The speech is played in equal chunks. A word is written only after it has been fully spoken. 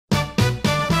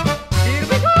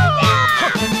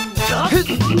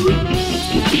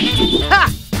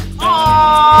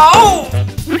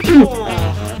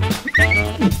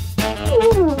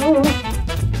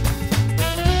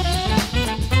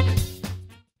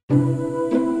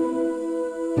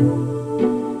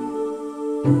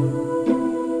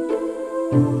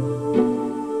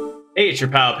Hey, it's your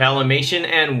pal Palamation,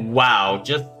 and wow,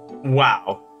 just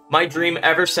wow. My dream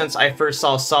ever since I first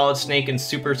saw Solid Snake in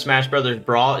Super Smash Bros.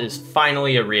 Brawl is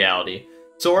finally a reality.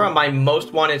 Sora, my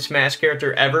most wanted Smash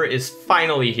character ever, is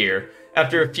finally here.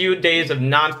 After a few days of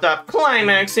non-stop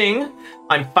climaxing,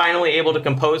 I'm finally able to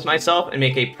compose myself and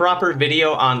make a proper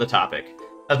video on the topic.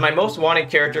 As my most wanted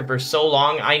character for so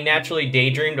long, I naturally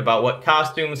daydreamed about what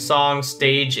costumes, songs,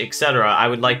 stage, etc. I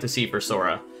would like to see for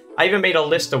Sora. I even made a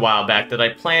list a while back that I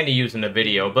planned to use in the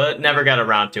video, but never got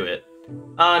around to it.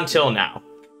 Until now.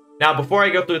 Now, before I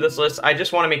go through this list, I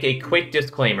just want to make a quick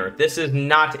disclaimer. This is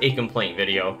not a complaint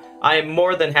video. I am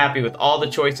more than happy with all the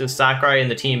choices Sakurai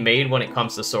and the team made when it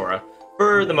comes to Sora.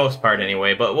 For the most part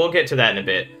anyway, but we'll get to that in a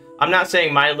bit. I'm not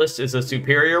saying my list is a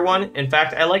superior one. In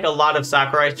fact, I like a lot of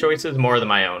Sakurai's choices more than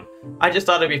my own. I just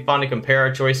thought it'd be fun to compare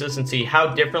our choices and see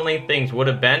how differently things would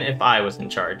have been if I was in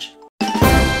charge.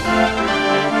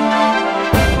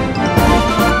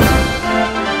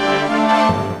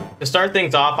 To start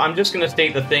things off, I'm just going to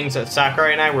state the things that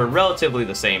Sakurai and I were relatively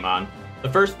the same on. The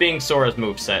first being Sora's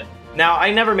moveset. Now,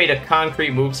 I never made a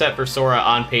concrete moveset for Sora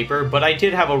on paper, but I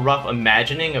did have a rough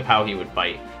imagining of how he would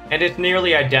fight, and it's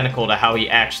nearly identical to how he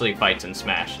actually fights in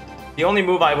Smash. The only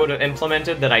move I would have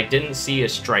implemented that I didn't see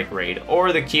is Strike Raid,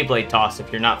 or the Keyblade Toss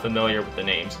if you're not familiar with the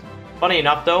names. Funny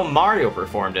enough though, Mario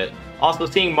performed it. Also,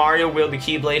 seeing Mario wield the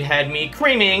Keyblade had me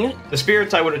creaming! The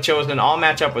spirits I would have chosen all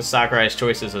match up with Sakurai's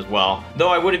choices as well, though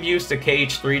I would have used the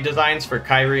KH3 designs for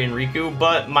Kairi and Riku,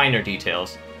 but minor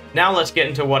details. Now let's get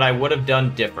into what I would have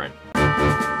done different.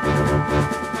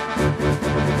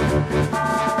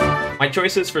 My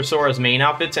choices for Sora's main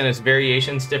outfits and its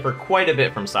variations differ quite a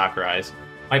bit from Sakurai's.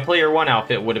 My Player 1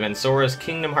 outfit would have been Sora's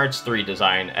Kingdom Hearts 3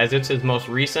 design, as it's his most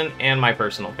recent and my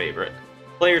personal favorite.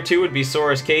 Player 2 would be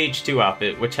Sora's KH2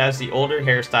 outfit, which has the older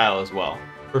hairstyle as well.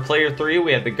 For Player 3,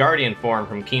 we have the Guardian form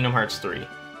from Kingdom Hearts 3.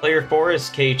 Player 4 is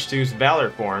KH2's Valor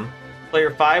form.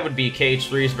 Player 5 would be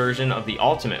KH3's version of the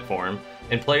Ultimate form.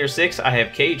 In Player 6, I have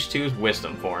KH2's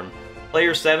Wisdom form.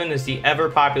 Player 7 is the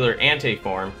ever-popular Ante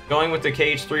form, going with the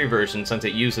KH3 version since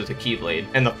it uses a Keyblade.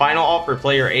 And the final alt for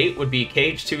Player 8 would be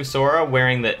KH2 Sora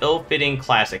wearing the ill-fitting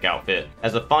Classic outfit,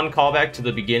 as a fun callback to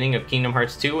the beginning of Kingdom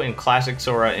Hearts 2 and Classic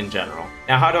Sora in general.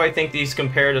 Now, how do I think these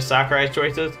compare to Sakurai's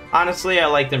choices? Honestly, I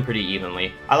like them pretty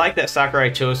evenly. I like that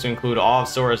Sakurai chose to include all of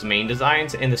Sora's main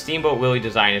designs, and the Steamboat Willie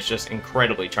design is just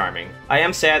incredibly charming. I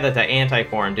am sad that the Anti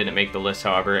form didn't make the list,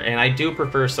 however, and I do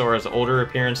prefer Sora's older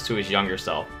appearance to his younger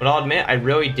self. But I'll admit, I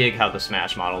really dig how the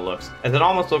Smash model looks, as it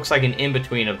almost looks like an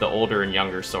in-between of the older and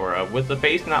younger Sora, with the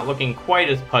face not looking quite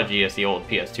as pudgy as the old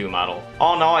PS2 model.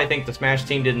 All in all, I think the Smash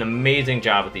team did an amazing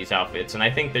job with these outfits, and I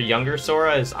think the younger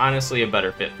Sora is honestly a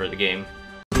better fit for the game.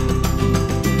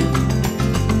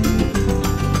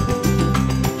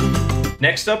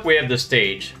 Next up, we have the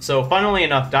stage. So funnily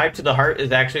enough, Dive to the Heart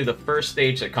is actually the first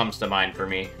stage that comes to mind for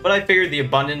me, but I figured the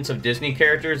abundance of Disney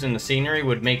characters in the scenery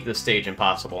would make this stage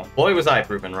impossible. Boy, was I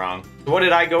proven wrong. So what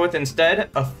did I go with instead?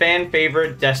 A fan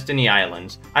favorite, Destiny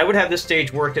Islands. I would have this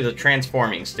stage work as a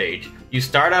transforming stage. You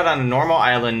start out on a normal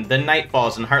island, then night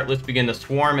falls and Heartless begin to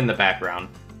swarm in the background.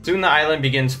 Soon the island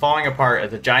begins falling apart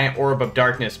as a giant orb of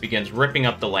darkness begins ripping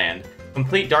up the land.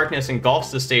 Complete darkness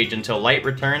engulfs the stage until light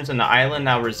returns and the island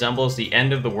now resembles the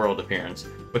end of the world appearance,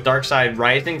 with Darkseid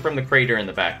rising from the crater in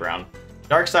the background.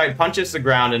 Darkseid punches the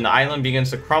ground and the island begins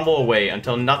to crumble away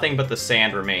until nothing but the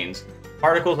sand remains.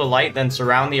 Particles of light then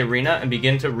surround the arena and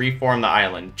begin to reform the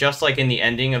island, just like in the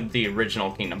ending of the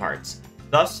original Kingdom Hearts,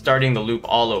 thus starting the loop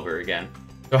all over again.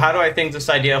 So how do I think this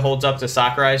idea holds up to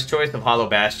Sakurai's choice of Hollow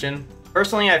Bastion?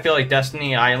 Personally, I feel like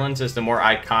Destiny Islands is the more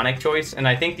iconic choice, and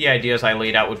I think the ideas I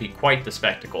laid out would be quite the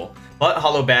spectacle. But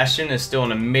Hollow Bastion is still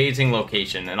an amazing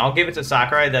location, and I'll give it to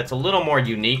Sakurai that's a little more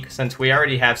unique since we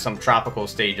already have some tropical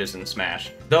stages in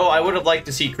Smash. Though I would have liked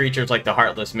to see creatures like the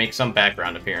Heartless make some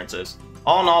background appearances.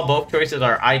 All in all, both choices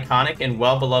are iconic and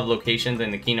well-beloved locations in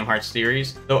the Kingdom Hearts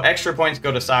series, though extra points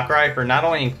go to Sakurai for not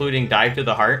only including Dive to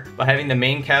the Heart, but having the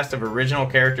main cast of original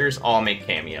characters all make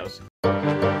cameos.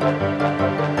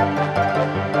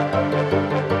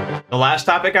 The last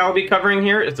topic I will be covering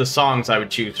here is the songs I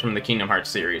would choose from the Kingdom Hearts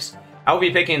series. I will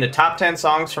be picking the top 10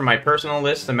 songs from my personal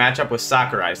list to match up with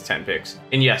Sakurai's 10 picks.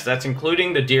 And yes, that's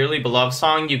including the Dearly Beloved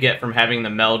song you get from having the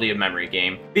Melody of Memory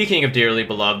game. Speaking of Dearly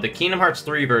Beloved, the Kingdom Hearts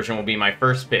 3 version will be my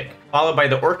first pick, followed by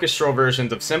the orchestral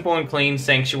versions of Simple and Clean,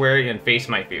 Sanctuary, and Face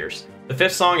My Fears. The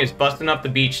fifth song is Bustin' Up the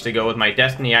Beach to go with my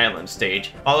Destiny Island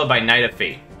stage, followed by Night of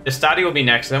Fate. Estati will be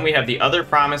next, then we have The Other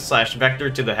Promise /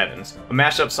 Vector to the Heavens, a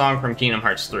mashup song from Kingdom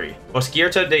Hearts 3.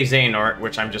 Oscierta de Xehanort,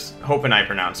 which I'm just hoping I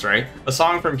pronounced right, a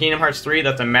song from Kingdom Hearts 3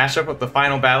 that's a mashup with the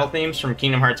final battle themes from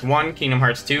Kingdom Hearts 1, Kingdom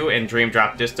Hearts 2, and Dream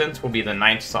Drop Distance will be the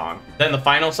 9th song. Then the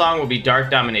final song will be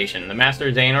Dark Domination, the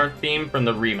Master Xehanort theme from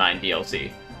the Remind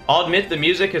DLC. I'll admit the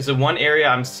music is the one area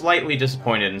I'm slightly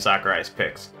disappointed in Sakurai's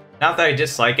picks. Not that I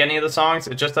dislike any of the songs,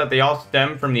 it's just that they all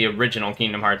stem from the original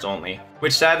Kingdom Hearts only.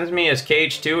 Which saddens me as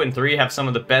KH2 and 3 have some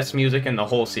of the best music in the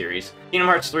whole series. Kingdom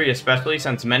Hearts 3 especially,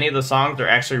 since many of the songs are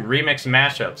actually remixed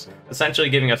mashups, essentially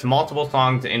giving us multiple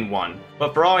songs in one.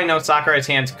 But for all I know, Sakurai's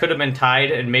hands could have been tied,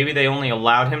 and maybe they only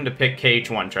allowed him to pick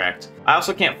KH1 tracks. I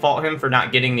also can't fault him for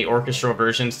not getting the orchestral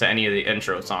versions to any of the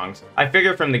intro songs. I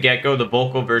figured from the get-go the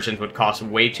vocal versions would cost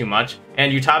way too much,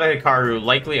 and Utada Hikaru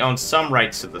likely owns some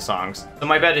rights to the songs, so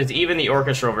my bet is even the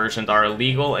orchestral versions are a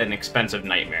legal and expensive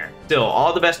nightmare. Still,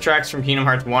 all the best tracks from Kingdom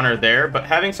Hearts 1 are there, but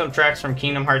having some tracks from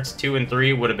Kingdom Hearts 2 and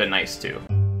 3 would have been nice too.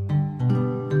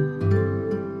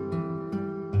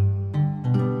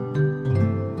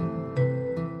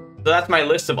 So that's my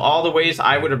list of all the ways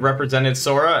I would have represented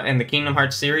Sora and the Kingdom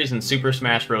Hearts series in Super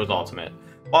Smash Bros. Ultimate.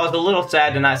 While it's a little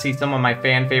sad to not see some of my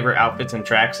fan favorite outfits and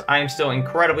tracks, I am still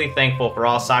incredibly thankful for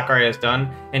all Sakurai has done,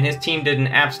 and his team did an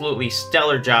absolutely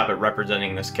stellar job at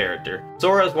representing this character.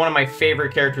 Sora is one of my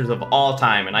favorite characters of all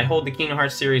time, and I hold the Kingdom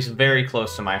Hearts series very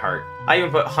close to my heart. I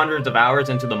even put hundreds of hours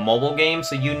into the mobile game,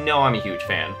 so you know I'm a huge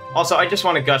fan. Also, I just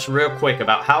want to gush real quick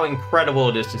about how incredible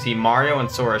it is to see Mario and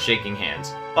Sora shaking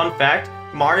hands. Fun fact,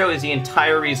 Mario is the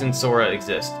entire reason Sora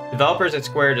exists. Developers at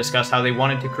Square discussed how they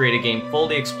wanted to create a game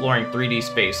fully exploring 3D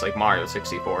space like Mario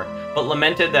 64, but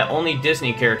lamented that only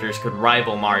Disney characters could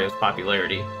rival Mario's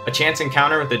popularity. A chance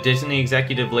encounter with a Disney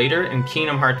executive later, and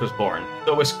Kingdom Hearts was born.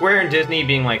 So with Square and Disney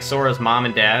being like Sora's mom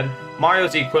and dad,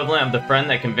 Mario's the equivalent of the friend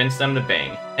that convinced them to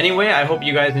bang. Anyway, I hope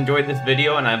you guys enjoyed this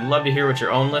video, and I'd love to hear what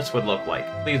your own list would look like.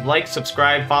 Please like,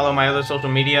 subscribe, follow my other social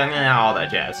media, and all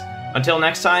that jazz. Until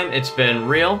next time, it's been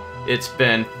real, it's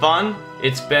been fun,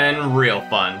 it's been real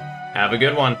fun. Have a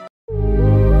good one.